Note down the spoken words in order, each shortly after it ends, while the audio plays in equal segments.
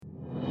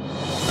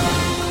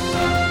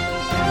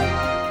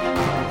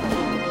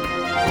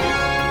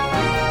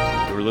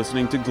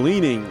listening to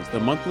Gleanings, the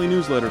monthly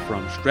newsletter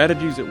from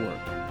Strategies at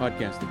Work,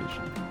 podcast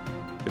edition,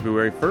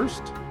 February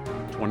 1st,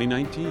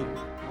 2019.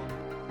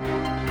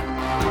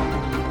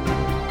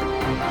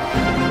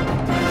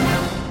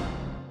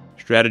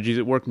 Strategies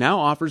at Work now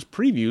offers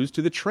previews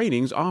to the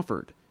trainings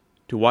offered.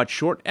 To watch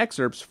short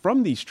excerpts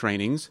from these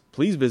trainings,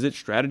 please visit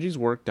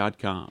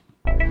strategieswork.com.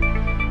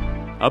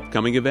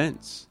 Upcoming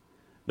events: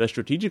 the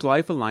Strategic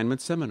Life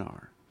Alignment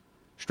Seminar.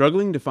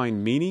 Struggling to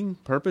find meaning,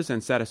 purpose,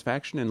 and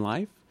satisfaction in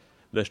life?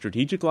 The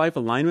Strategic Life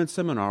Alignment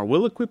Seminar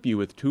will equip you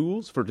with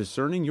tools for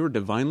discerning your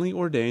divinely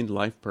ordained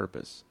life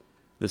purpose.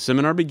 The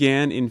seminar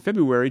began in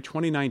February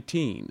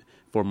 2019.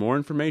 For more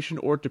information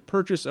or to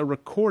purchase a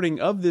recording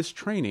of this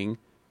training,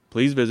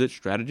 please visit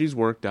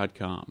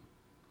strategieswork.com.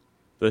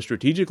 The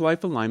Strategic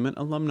Life Alignment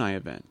Alumni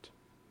Event.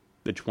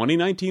 The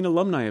 2019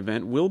 Alumni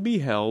Event will be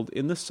held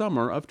in the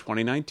summer of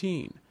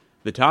 2019.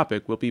 The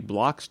topic will be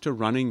Blocks to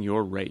Running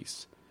Your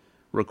Race.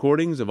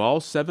 Recordings of all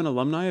 7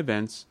 alumni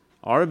events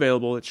are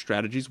available at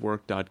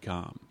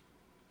strategieswork.com.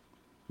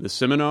 The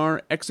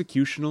seminar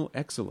Executional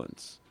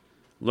Excellence.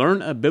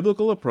 Learn a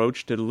biblical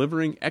approach to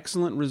delivering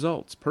excellent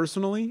results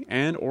personally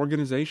and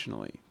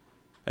organizationally.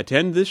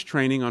 Attend this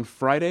training on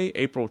Friday,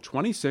 April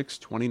 26,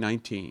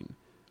 2019.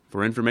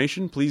 For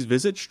information, please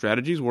visit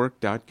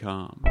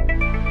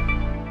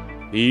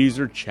strategieswork.com. These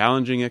are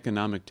challenging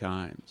economic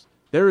times.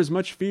 There is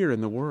much fear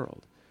in the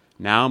world.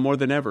 Now more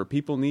than ever,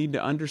 people need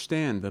to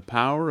understand the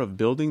power of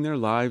building their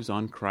lives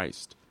on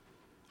Christ.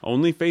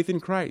 Only faith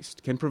in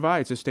Christ can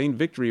provide sustained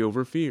victory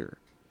over fear.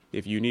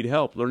 If you need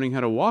help learning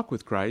how to walk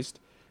with Christ,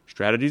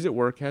 Strategies at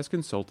Work has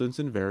consultants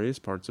in various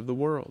parts of the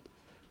world.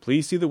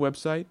 Please see the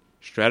website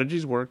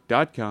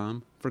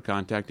strategieswork.com for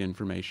contact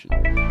information.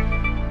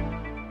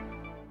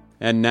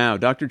 And now,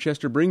 Dr.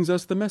 Chester brings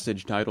us the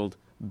message titled,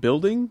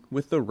 Building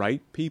with the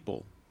Right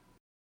People.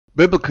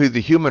 Biblically, the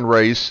human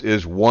race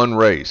is one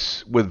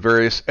race with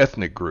various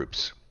ethnic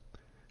groups.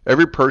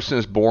 Every person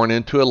is born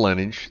into a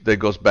lineage that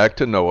goes back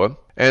to Noah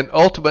and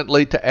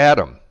ultimately to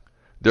Adam.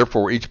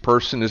 Therefore, each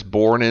person is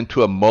born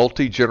into a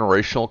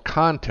multi-generational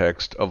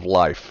context of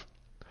life.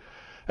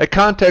 A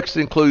context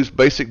includes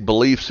basic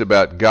beliefs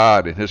about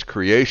God and His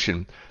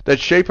creation that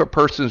shape a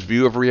person's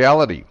view of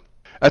reality.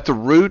 At the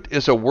root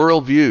is a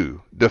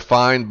worldview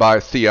defined by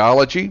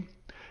theology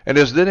and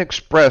is then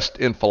expressed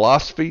in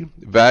philosophy,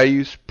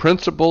 values,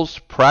 principles,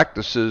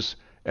 practices,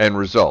 and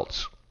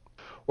results.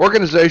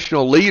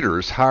 Organizational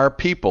leaders hire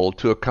people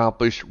to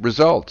accomplish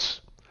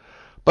results.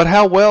 But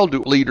how well do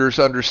leaders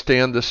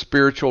understand the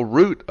spiritual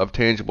root of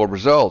tangible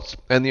results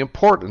and the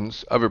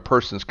importance of a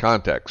person's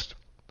context?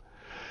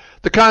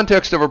 The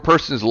context of a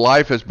person's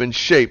life has been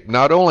shaped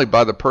not only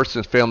by the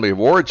person's family of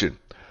origin,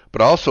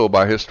 but also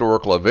by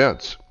historical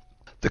events.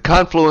 The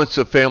confluence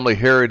of family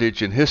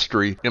heritage and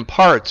history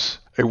imparts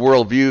a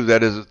worldview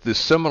that is the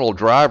seminal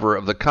driver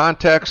of the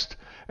context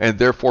and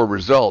therefore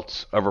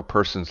results of a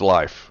person's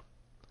life.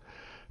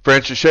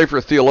 Francis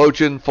Schaeffer,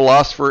 theologian,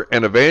 philosopher,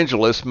 and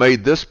evangelist,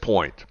 made this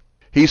point.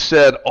 He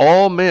said,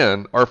 all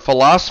men are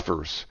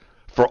philosophers,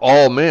 for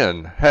all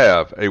men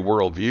have a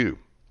worldview.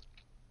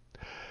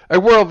 A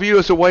worldview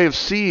is a way of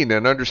seeing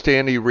and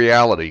understanding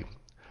reality,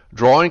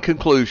 drawing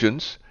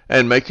conclusions,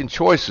 and making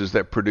choices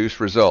that produce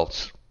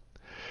results.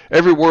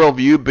 Every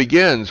worldview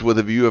begins with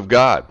a view of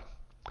God.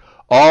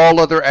 All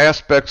other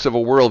aspects of a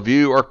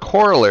worldview are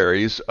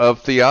corollaries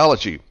of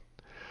theology.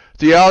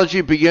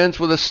 Theology begins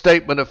with a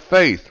statement of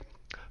faith,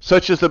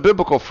 such as the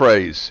biblical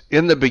phrase,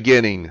 in the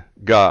beginning,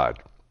 God.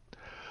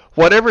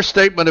 Whatever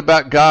statement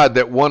about God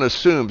that one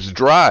assumes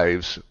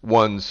drives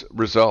one's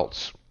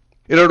results.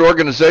 In an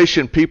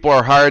organization, people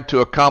are hired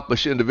to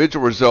accomplish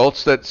individual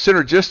results that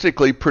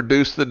synergistically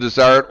produce the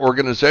desired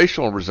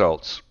organizational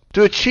results.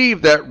 To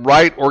achieve that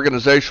right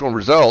organizational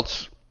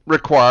results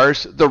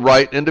requires the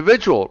right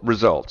individual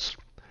results.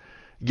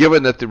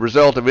 Given that the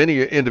result of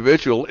any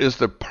individual is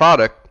the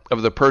product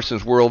of the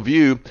person's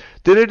worldview,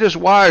 then it is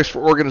wise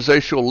for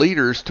organizational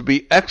leaders to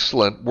be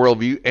excellent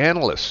worldview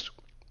analysts.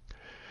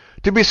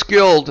 To be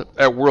skilled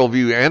at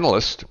worldview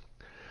analyst,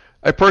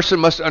 a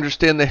person must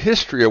understand the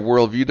history of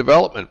worldview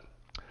development.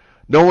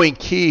 Knowing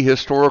key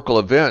historical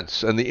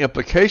events and the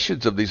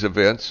implications of these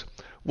events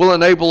will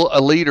enable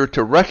a leader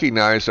to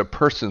recognize a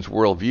person's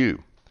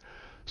worldview.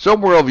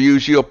 Some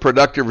worldviews yield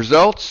productive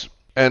results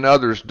and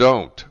others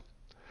don't.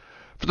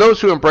 For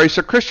those who embrace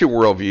a Christian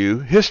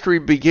worldview, history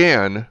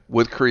began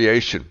with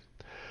creation.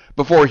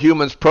 Before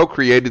humans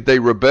procreated, they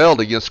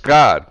rebelled against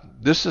God.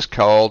 This is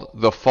called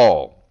the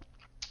fall.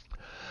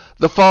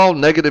 The fall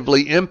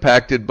negatively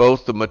impacted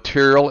both the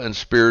material and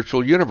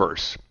spiritual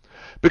universe.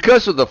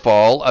 Because of the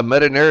fall, a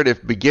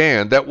meta-narrative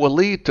began that will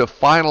lead to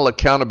final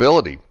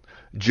accountability,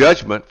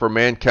 judgment for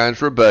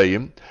mankind's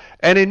rebellion,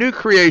 and a new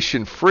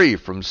creation free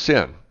from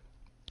sin.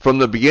 From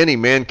the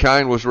beginning,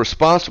 mankind was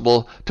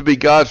responsible to be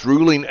God's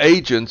ruling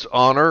agents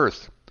on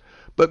earth.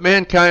 But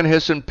mankind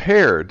has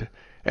impaired,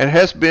 and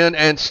has been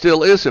and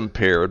still is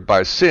impaired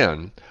by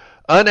sin,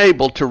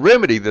 unable to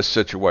remedy this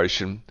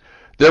situation.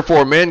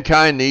 Therefore,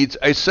 mankind needs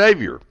a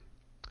Savior.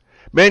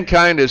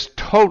 Mankind is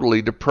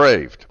totally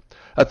depraved.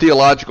 a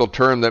theological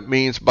term that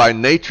means by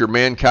nature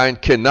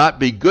mankind cannot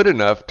be good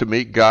enough to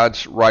meet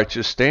God's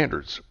righteous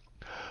standards.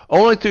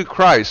 Only through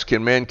Christ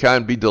can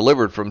mankind be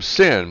delivered from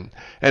sin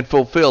and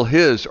fulfill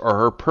his or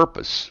her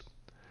purpose.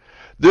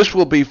 This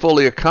will be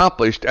fully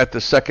accomplished at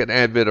the second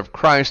advent of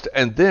Christ,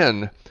 and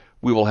then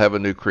we will have a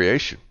new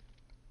creation.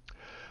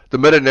 The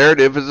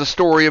meta-narrative is a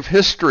story of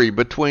history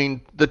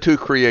between the two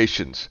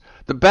creations,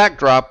 the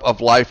backdrop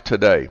of life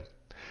today.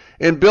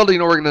 In building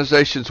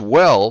organizations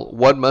well,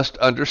 one must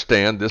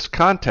understand this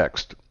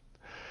context.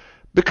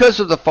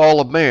 Because of the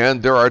fall of man,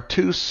 there are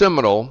two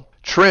seminal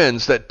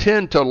trends that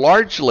tend to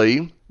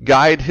largely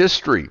guide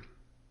history: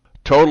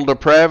 total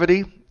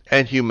depravity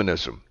and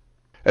humanism.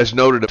 As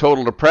noted,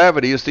 total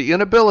depravity is the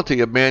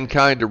inability of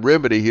mankind to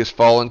remedy his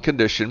fallen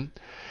condition,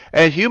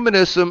 and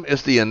humanism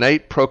is the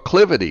innate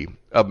proclivity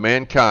of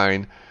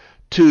mankind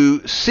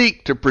to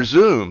seek to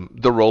presume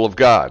the role of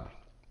God.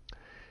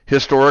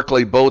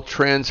 Historically, both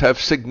trends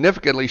have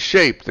significantly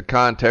shaped the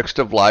context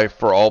of life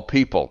for all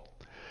people.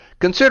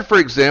 Consider, for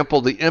example,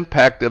 the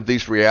impact of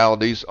these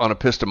realities on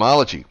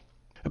epistemology.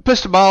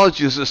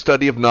 Epistemology is the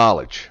study of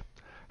knowledge,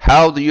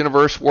 how the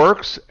universe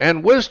works,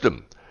 and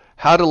wisdom,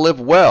 how to live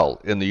well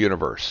in the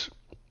universe.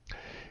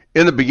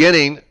 In the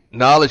beginning,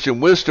 knowledge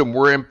and wisdom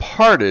were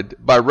imparted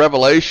by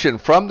revelation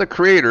from the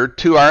Creator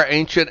to our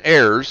ancient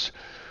heirs,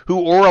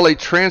 who orally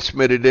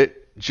transmitted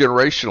it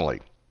generationally.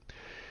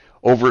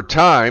 Over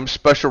time,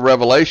 special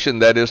revelation,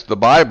 that is, the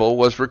Bible,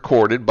 was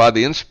recorded by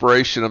the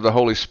inspiration of the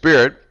Holy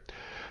Spirit.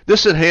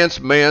 This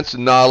enhanced man's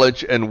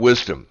knowledge and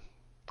wisdom.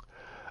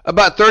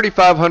 About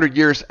 3,500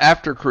 years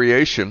after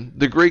creation,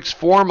 the Greeks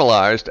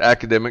formalized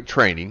academic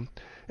training,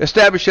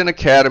 establishing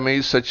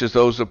academies such as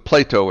those of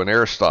Plato and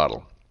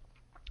Aristotle.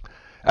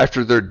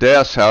 After their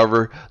deaths,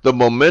 however, the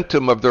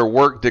momentum of their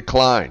work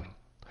declined.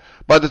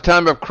 By the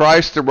time of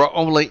Christ, there were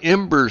only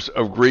embers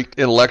of Greek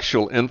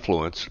intellectual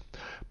influence.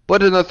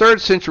 But in the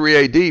 3rd century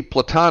A.D.,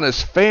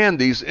 Plotinus fanned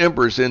these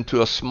embers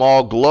into a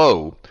small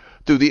glow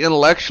through the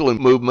intellectual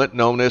movement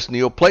known as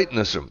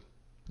Neoplatonism.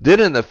 Then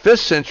in the 5th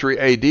century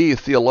A.D.,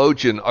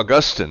 theologian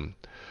Augustine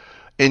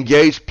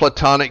engaged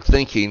Platonic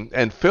thinking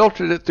and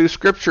filtered it through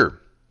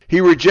Scripture. He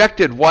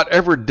rejected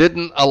whatever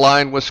didn't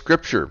align with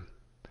Scripture,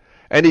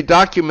 and he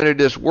documented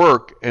his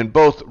work, and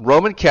both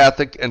Roman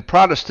Catholic and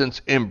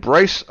Protestants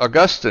embraced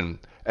Augustine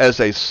as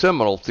a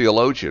seminal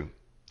theologian.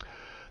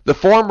 The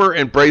former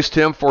embraced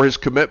him for his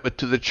commitment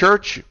to the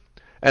church,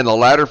 and the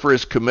latter for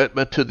his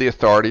commitment to the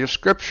authority of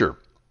Scripture.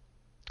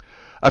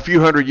 A few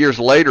hundred years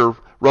later,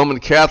 Roman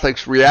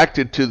Catholics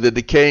reacted to the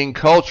decaying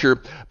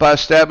culture by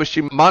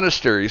establishing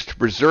monasteries to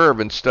preserve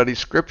and study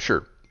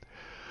Scripture.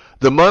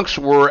 The monks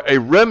were a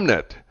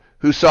remnant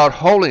who sought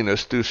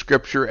holiness through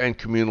Scripture and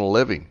communal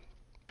living.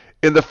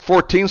 In the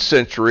 14th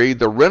century,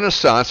 the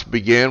Renaissance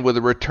began with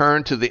a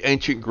return to the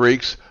ancient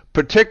Greeks,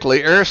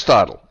 particularly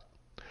Aristotle.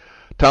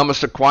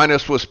 Thomas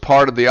Aquinas was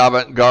part of the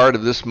avant-garde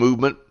of this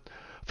movement.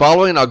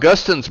 Following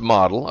Augustine's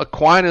model,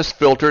 Aquinas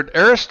filtered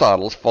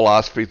Aristotle's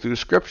philosophy through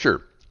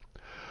Scripture.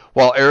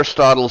 While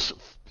Aristotle's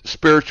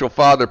spiritual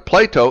father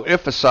Plato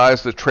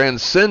emphasized the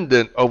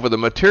transcendent over the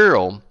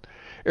material,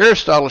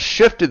 Aristotle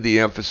shifted the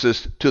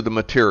emphasis to the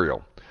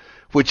material,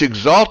 which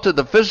exalted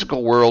the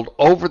physical world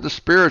over the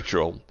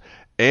spiritual,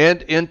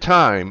 and in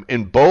time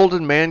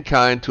emboldened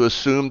mankind to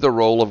assume the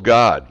role of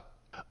God.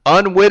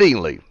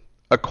 Unwittingly,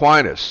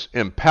 Aquinas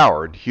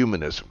empowered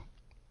humanism.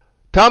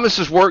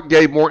 Thomas's work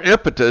gave more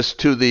impetus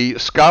to the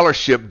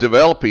scholarship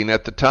developing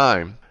at the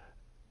time.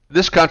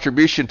 This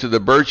contribution to the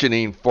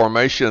burgeoning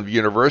formation of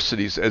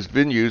universities as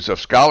venues of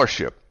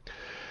scholarship.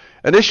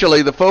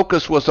 Initially, the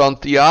focus was on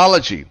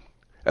theology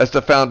as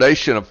the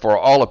foundation for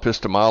all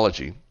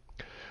epistemology.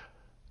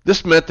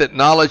 This meant that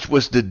knowledge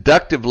was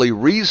deductively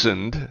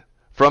reasoned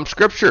from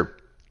Scripture.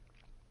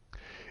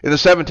 In the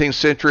 17th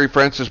century,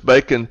 Francis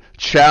Bacon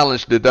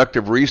challenged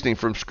deductive reasoning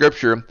from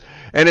Scripture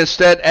and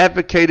instead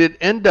advocated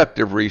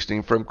inductive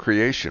reasoning from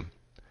creation.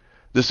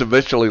 This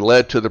eventually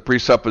led to the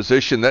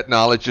presupposition that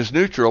knowledge is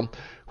neutral,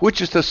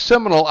 which is the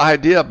seminal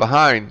idea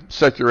behind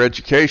secular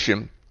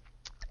education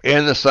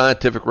and the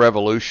scientific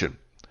revolution.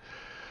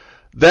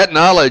 That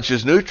knowledge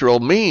is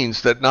neutral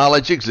means that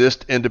knowledge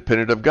exists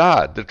independent of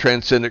God, the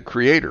transcendent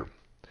creator.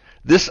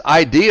 This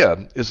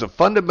idea is a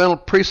fundamental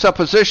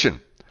presupposition,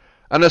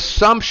 an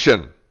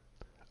assumption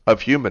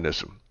of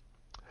humanism.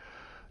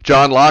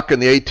 John Locke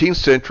in the 18th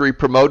century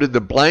promoted the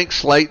blank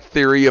slate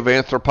theory of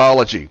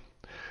anthropology.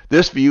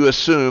 This view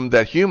assumed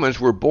that humans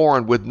were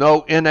born with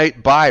no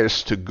innate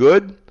bias to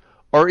good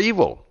or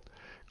evil.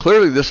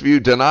 Clearly, this view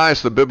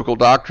denies the biblical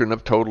doctrine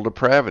of total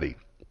depravity.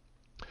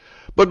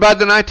 But by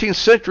the 19th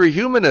century,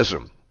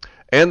 humanism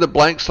and the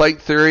blank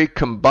slate theory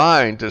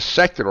combined to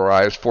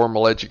secularize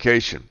formal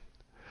education.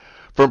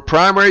 From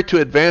primary to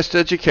advanced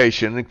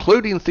education,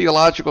 including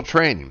theological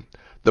training,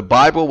 the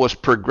Bible was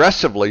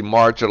progressively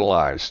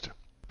marginalized.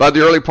 By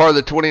the early part of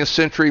the 20th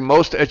century,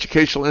 most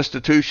educational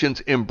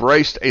institutions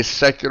embraced a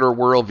secular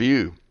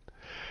worldview.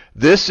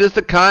 This is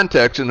the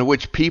context in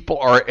which people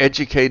are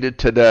educated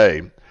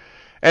today,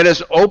 and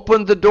has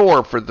opened the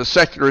door for the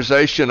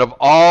secularization of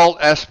all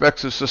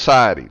aspects of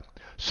society,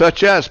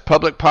 such as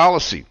public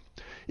policy,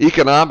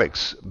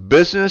 economics,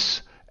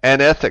 business,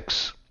 and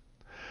ethics.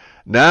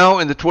 Now,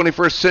 in the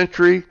 21st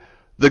century,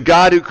 the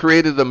God who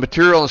created the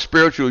material and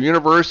spiritual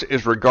universe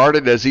is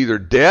regarded as either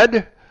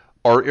dead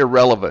or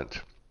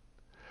irrelevant.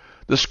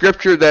 The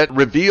scripture that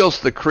reveals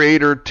the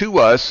Creator to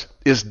us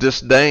is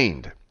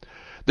disdained.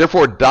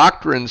 Therefore,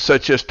 doctrines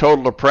such as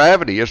total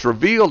depravity, as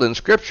revealed in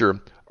Scripture,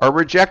 are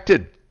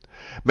rejected.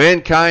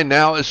 Mankind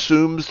now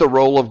assumes the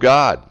role of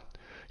God.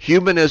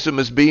 Humanism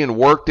is being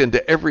worked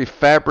into every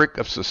fabric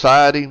of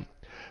society.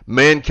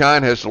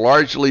 Mankind has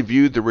largely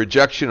viewed the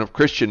rejection of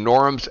Christian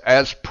norms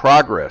as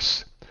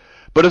progress.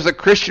 But if the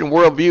Christian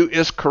worldview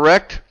is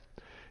correct,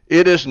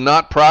 it is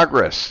not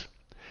progress.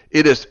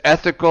 It is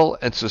ethical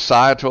and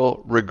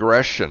societal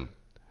regression.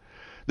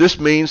 This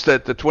means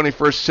that the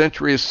 21st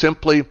century is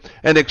simply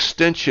an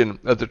extension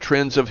of the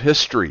trends of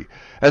history,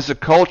 as the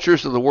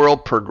cultures of the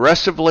world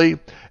progressively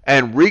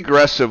and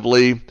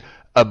regressively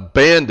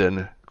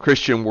abandon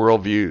Christian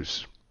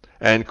worldviews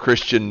and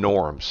Christian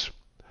norms.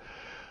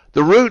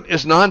 The root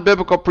is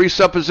non-biblical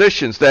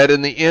presuppositions that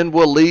in the end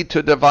will lead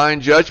to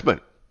divine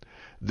judgment.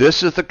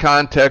 This is the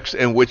context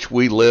in which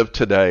we live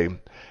today,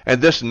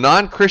 and this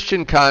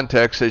non-Christian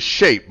context has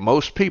shaped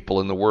most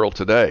people in the world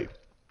today.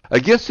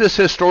 Against this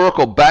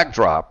historical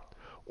backdrop,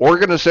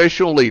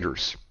 organizational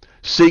leaders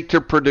seek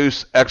to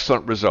produce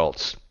excellent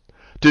results.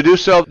 To do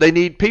so, they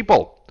need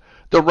people,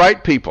 the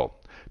right people,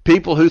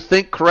 people who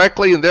think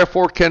correctly and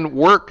therefore can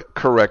work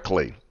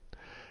correctly.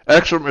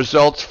 Excellent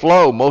results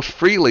flow most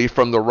freely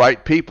from the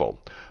right people,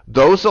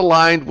 those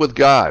aligned with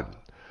God.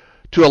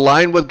 To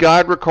align with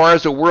God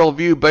requires a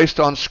worldview based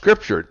on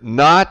Scripture,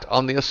 not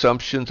on the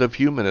assumptions of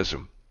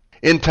humanism.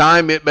 In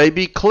time, it may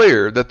be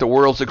clear that the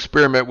world's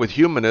experiment with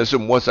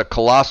humanism was a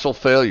colossal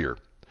failure.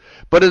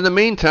 But in the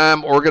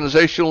meantime,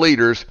 organizational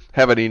leaders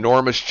have an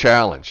enormous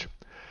challenge.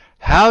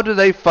 How do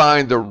they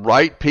find the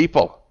right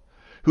people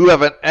who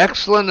have an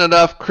excellent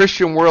enough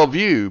Christian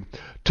worldview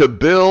to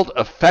build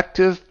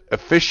effective,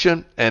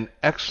 efficient, and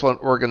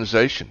excellent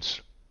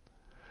organizations?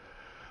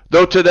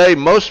 Though today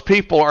most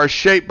people are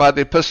shaped by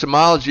the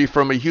epistemology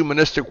from a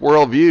humanistic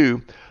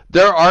worldview,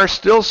 there are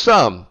still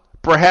some,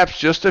 perhaps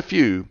just a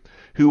few,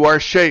 who are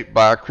shaped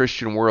by a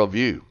Christian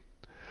worldview.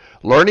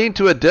 Learning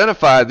to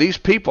identify these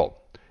people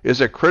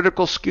is a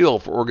critical skill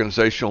for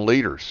organizational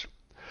leaders,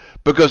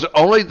 because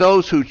only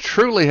those who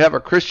truly have a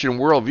Christian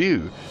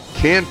worldview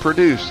can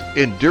produce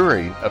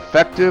enduring,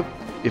 effective,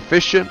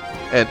 efficient,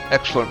 and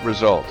excellent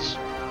results.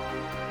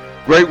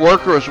 Great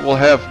workers will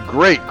have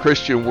great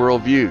Christian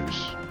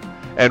worldviews,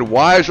 and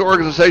wise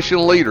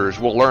organizational leaders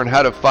will learn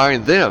how to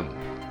find them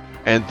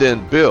and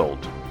then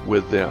build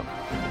with them.